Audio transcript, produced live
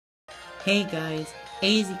Hey guys,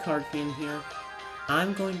 AZCardFan here.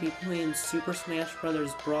 I'm going to be playing Super Smash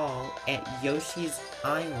Bros. Brawl at Yoshi's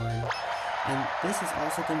Island, and this is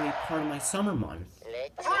also going to be part of my summer month.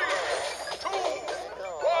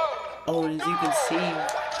 Oh, and as you can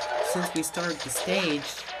see, since we started the stage,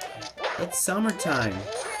 it's summertime.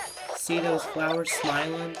 See those flowers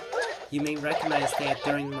smiling? You may recognize that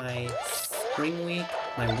during my spring week,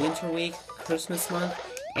 my winter week, Christmas month,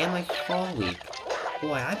 and my fall week.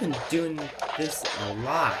 Boy, I've been doing this a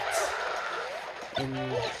lot in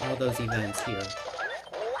all those events here.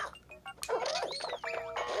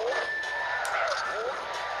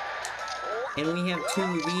 And we have two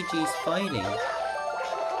Luigis fighting.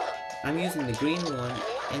 I'm using the green one,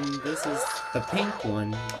 and this is the pink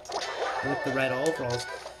one with the red overalls.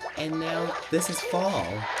 And now this is fall.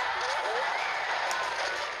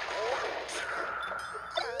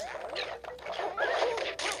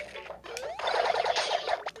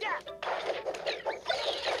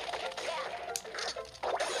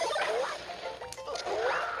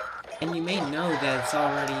 And you may know that it's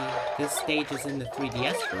already, this stage is in the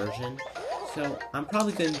 3DS version, so I'm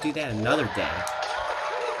probably going to do that another day.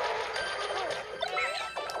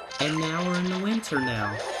 And now we're in the winter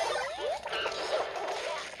now.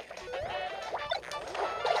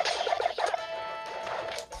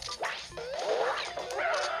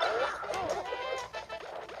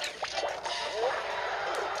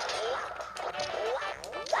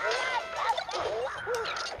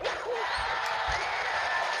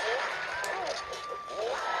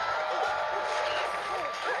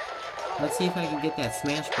 Let's see if I can get that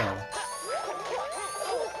Smash Ball.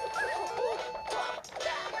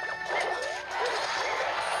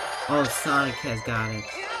 Oh, Sonic has got it.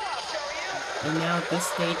 And now this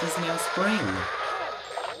stage is now spring.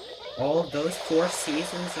 All of those 4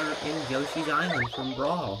 seasons are in Yoshi's Island from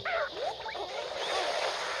Brawl.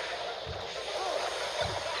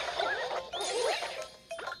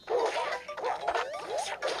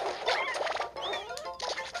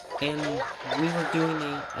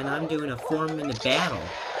 And I'm doing a 4-minute battle.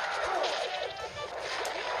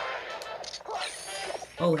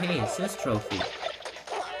 Oh hey, assist trophy.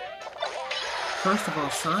 First of all,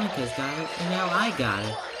 Sonic has got it, and now I got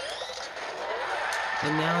it.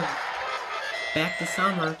 And now, back to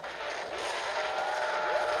summer.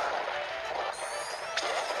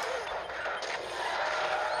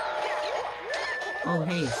 Oh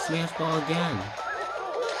hey, Smash Ball again.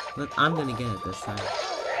 Look, I'm gonna get it this time.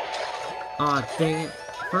 Aw, dang it.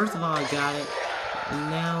 First of all, I got it, and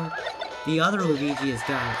now the other Luigi has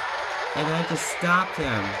got it, and I just stopped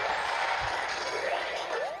him.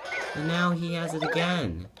 And now he has it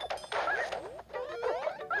again.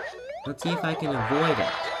 Let's see if I can avoid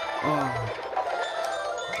it. Oh,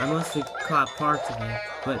 I must have caught parts of it,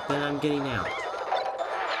 but then I'm getting out.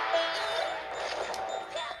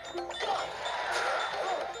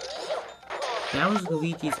 That was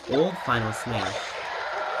Luigi's old Final Smash.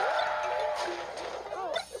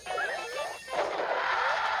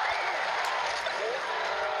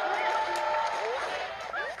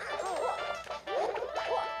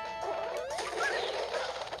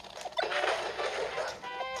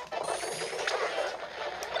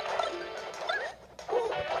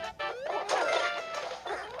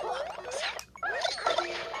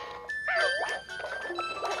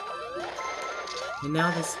 And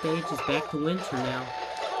now this stage is back to winter now.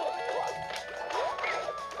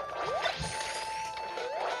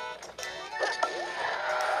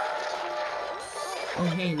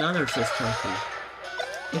 Oh hey, another assist trophy.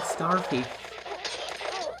 It's Starfy.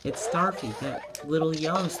 It's Starfy, that little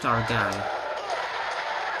yellow star guy.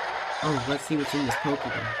 Oh, let's see what's in this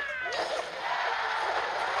Pokemon.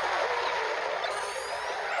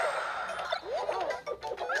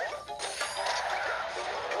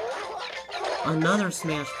 Another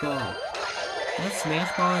Smash Ball. That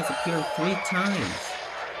Smash Ball has appeared 3 times.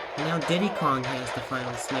 And now Diddy Kong has the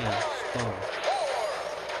final Smash Ball.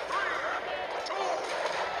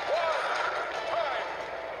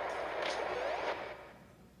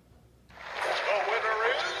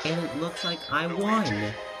 And it looks like I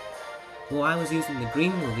won. Well, I was using the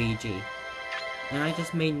green Luigi. And I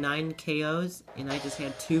just made 9 KOs, and I just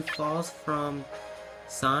had 2 falls from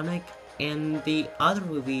Sonic and the other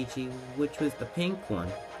Luigi, which was the pink one.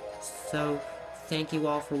 So, thank you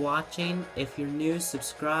all for watching. If you're new,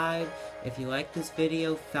 subscribe. If you like this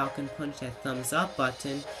video, Falcon punch that thumbs up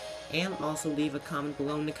button. And also leave a comment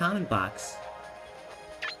below in the comment box.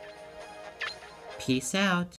 Peace out.